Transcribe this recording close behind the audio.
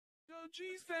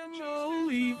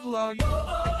Family vlog.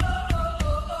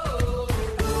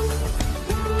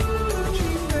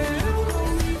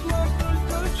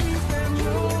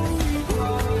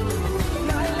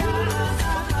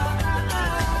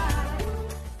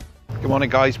 Good morning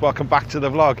guys, welcome back to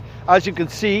the vlog. As you can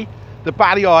see, the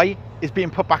Barry Eye is being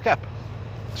put back up.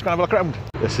 Just gonna have a look around.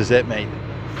 This is it, mate.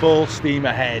 Full steam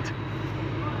ahead.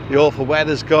 The awful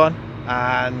weather's gone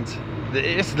and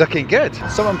it's looking good.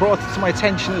 Someone brought it to my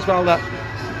attention as well that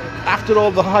after all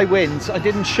the high winds, I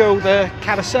didn't show the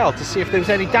carousel to see if there was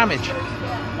any damage.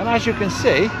 And as you can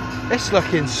see, it's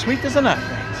looking sweet, isn't it,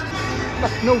 mate?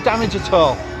 Look, no damage at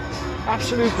all.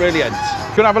 Absolute brilliant. If you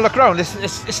want to have a look around,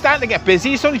 it's starting to get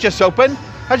busy. It's only just open.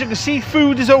 As you can see,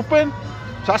 food is open.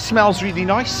 So that smells really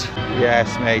nice.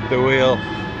 Yes, mate, the wheel.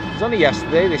 It was only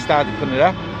yesterday they started putting it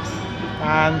up.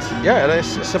 And yeah,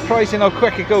 it's surprising how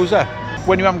quick it goes up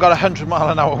when you haven't got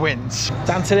 100-mile-an-hour winds.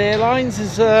 Danton Airlines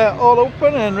is all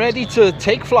open and ready to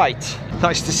take flight.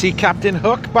 Nice to see Captain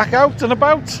Hook back out and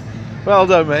about. Well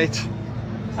done, mate.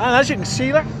 And as you can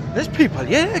see, look, there's people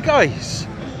here, guys.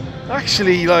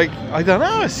 Actually, like, I don't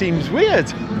know, it seems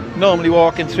weird. Normally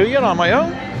walking through here on my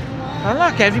own. And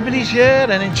look, everybody's here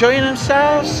and enjoying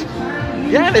themselves.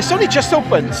 Yeah, it's only just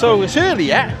open, so it's early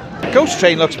yet. Ghost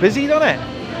train looks busy, doesn't it?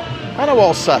 And a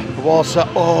waltzer. A waltzer,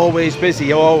 always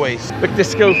busy, always. Big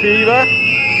disco fever.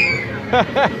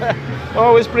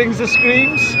 Always brings the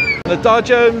screams. The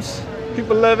Dodgems,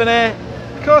 people loving it.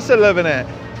 Of course they're loving it.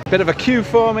 Bit of a queue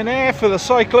forming there for the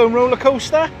Cyclone roller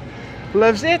coaster.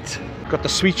 Loves it. Got the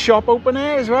sweet shop open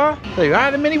here as well. There you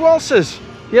are, the mini waltzers.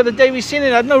 The other day we seen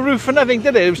it, had no roof or nothing,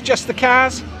 did it? It was just the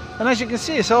cars. And as you can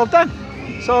see, it's all done.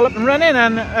 It's all up and running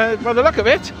and by the look of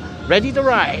it, ready to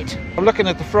ride. I'm looking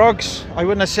at the frogs. I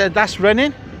wouldn't have said that's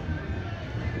running.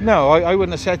 No, I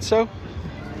wouldn't have said so.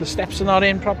 The steps are not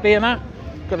in properly and that.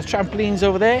 Got the trampolines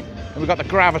over there. And we've got the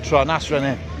Gravitron, that's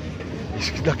running.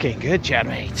 It's looking good, yeah,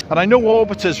 mate. And I know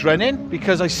Orbiter's running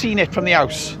because I've seen it from the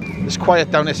house. It's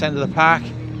quiet down this end of the park.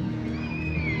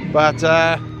 But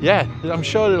yeah, I'm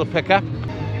sure it'll pick up.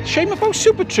 Shame about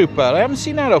Super Trooper, I haven't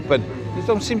seen that open. There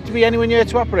don't seem to be anyone here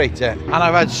to operate it. And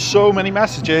I've had so many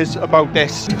messages about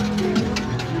this.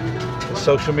 The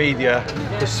social media,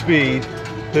 the speed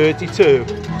 32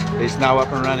 is now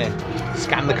up and running.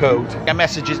 Scan the code. I get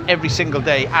messages every single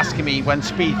day asking me when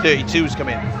speed 32 is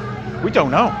coming. We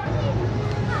don't know.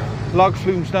 Log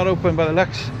flume's not open by the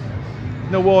looks.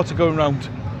 No water going round.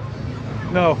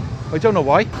 No, I don't know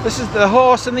why. This is the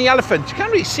horse and the elephant. You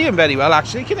can't really see them very well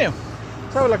actually, can you?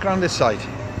 Let's have a look around this side.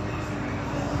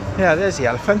 Yeah, there's the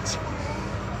elephant.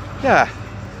 Yeah.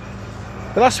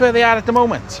 But that's where they are at the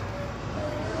moment.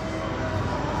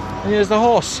 And here's the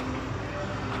horse.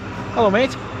 Hello,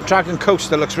 mate. Dragon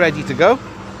Coaster looks ready to go.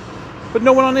 But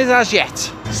no one on it as yet.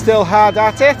 Still hard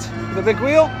at it with the big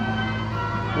wheel.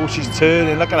 Oh, she's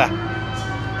turning. Look at her.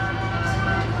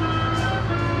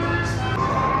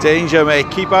 Danger, mate.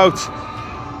 Keep out.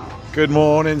 Good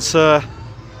morning, sir.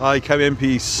 I come in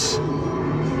peace.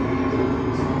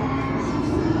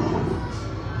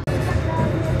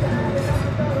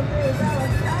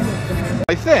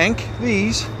 I think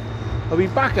these will be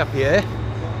back up here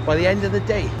by the end of the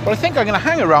day. But I think I'm going to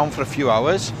hang around for a few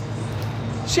hours,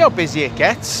 see how busy it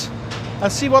gets, and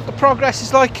see what the progress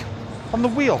is like on the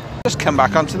wheel. Just come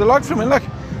back onto the log for a minute. Look,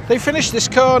 they finished this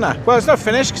corner. Well, it's not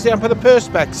finished because they haven't put the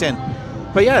perspex in.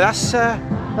 But yeah, that's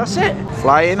it.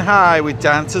 Flying high with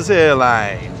Danton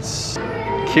Airlines.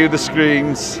 Cue the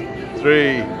screams.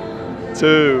 3,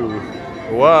 2,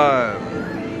 1.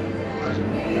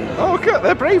 Oh, good,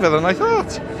 they're braver than I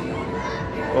thought.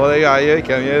 Oh, there you are, here they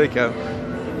come, here they come.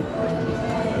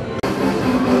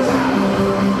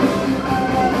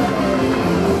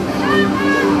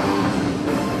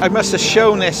 I must have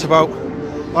shown this about,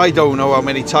 I don't know how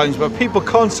many times, but people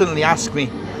constantly ask me,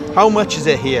 how much is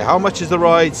it here? How much is the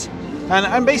rides?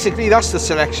 And basically that's the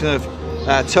selection of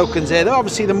tokens here.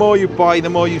 Obviously the more you buy, the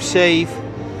more you save.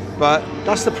 But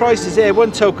that's the prices here.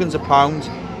 1 token's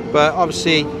 £1. But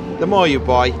obviously the more you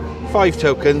buy, 5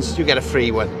 tokens, you get a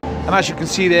free one. And as you can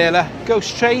see there, the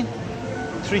Ghost Train,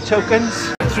 3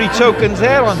 tokens. 3 tokens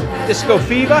there on Disco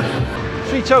Fever.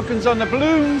 3 tokens on the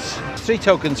balloons. 3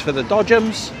 tokens for the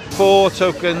Dodgems. 4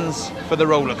 tokens for the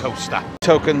roller coaster.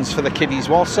 Tokens for the kiddies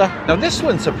waltzer. Now this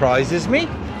one surprises me.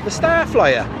 The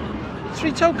Starflyer.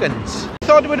 3 tokens. I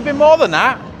thought it would have been more than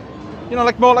that. You know,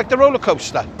 like more like the roller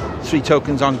coaster. 3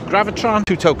 tokens on Gravitron.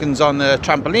 2 tokens on the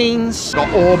trampolines. Got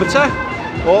Orbiter.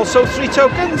 Also 3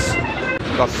 tokens.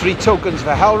 Got 3 tokens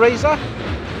for Hellraiser.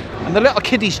 And the little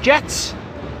kiddies jets.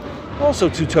 Also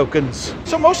 2 tokens.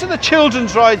 So most of the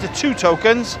children's rides are 2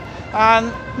 tokens.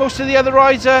 and most of the other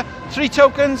rides are 3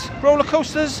 tokens, roller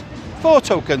coasters 4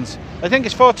 tokens. I think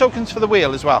it's 4 tokens for the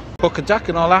wheel as well. Hook a duck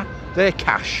and all that, they're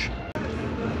cash.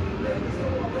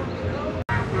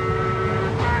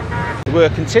 The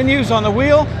work continues on the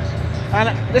wheel,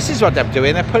 and this is what they're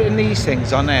doing. They're putting these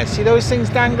things on there. See those things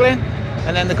dangling?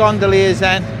 And then the gondoliers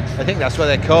then, I think that's what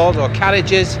they're called, or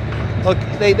carriages. Look,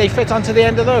 they fit onto the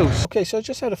end of those. Okay, so I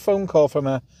just had a phone call from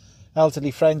an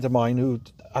elderly friend of mine who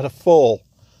had a fall,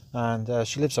 and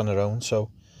she lives on her own, so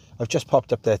I've just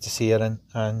popped up there to see her,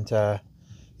 and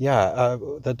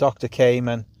the doctor came,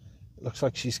 and it looks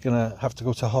like she's gonna have to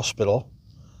go to hospital.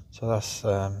 So that's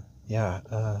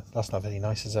that's not very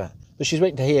nice, is it? But she's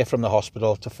waiting to hear from the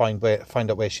hospital to find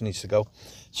out where she needs to go.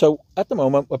 So at the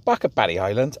moment we're back at Barry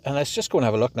Island, and let's just go and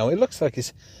have a look now. It looks like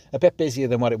it's a bit busier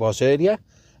than what it was earlier.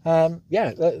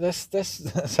 Let's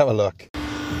have a look.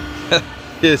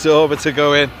 Here's Orbiter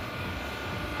going.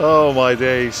 Oh my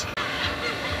days.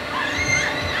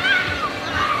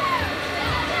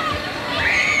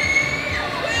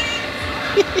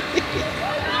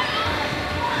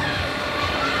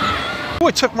 Oh,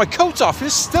 I took my coat off.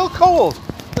 It's still cold.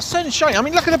 The sun's shining. I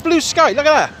mean, look at the blue sky. Look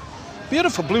at that.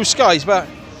 Beautiful blue skies, but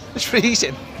it's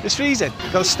freezing. It's freezing.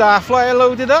 Got a star flyer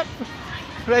loaded up,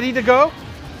 ready to go.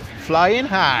 Flying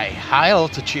high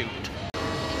altitude.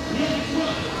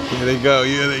 Here they go.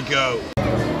 Here they go.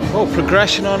 Oh,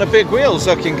 progression on the big wheels,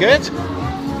 looking good.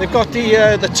 They've got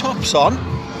the tops on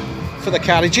for the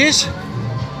carriages.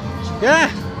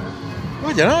 Yeah.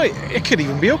 I don't know. It could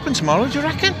even be open tomorrow. Do you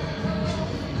reckon?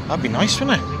 That'd be nice,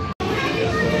 wouldn't it?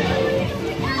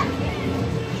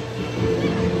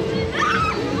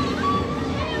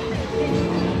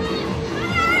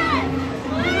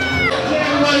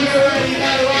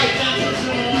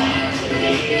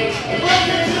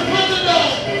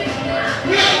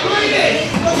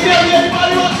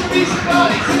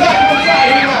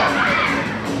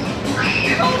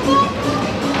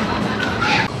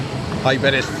 I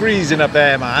bet it's freezing up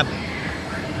there, man.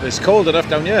 It's cold enough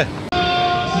down here.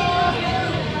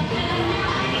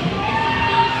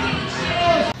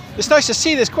 It's nice to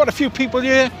see there's quite a few people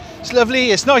here. It's lovely.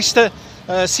 It's nice to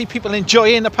see people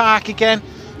enjoying the park again,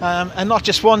 and not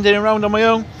just wandering around on my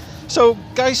own. So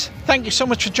guys, thank you so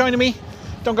much for joining me.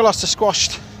 Don't get lost or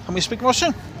squashed, and we'll speak more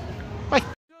soon. Bye.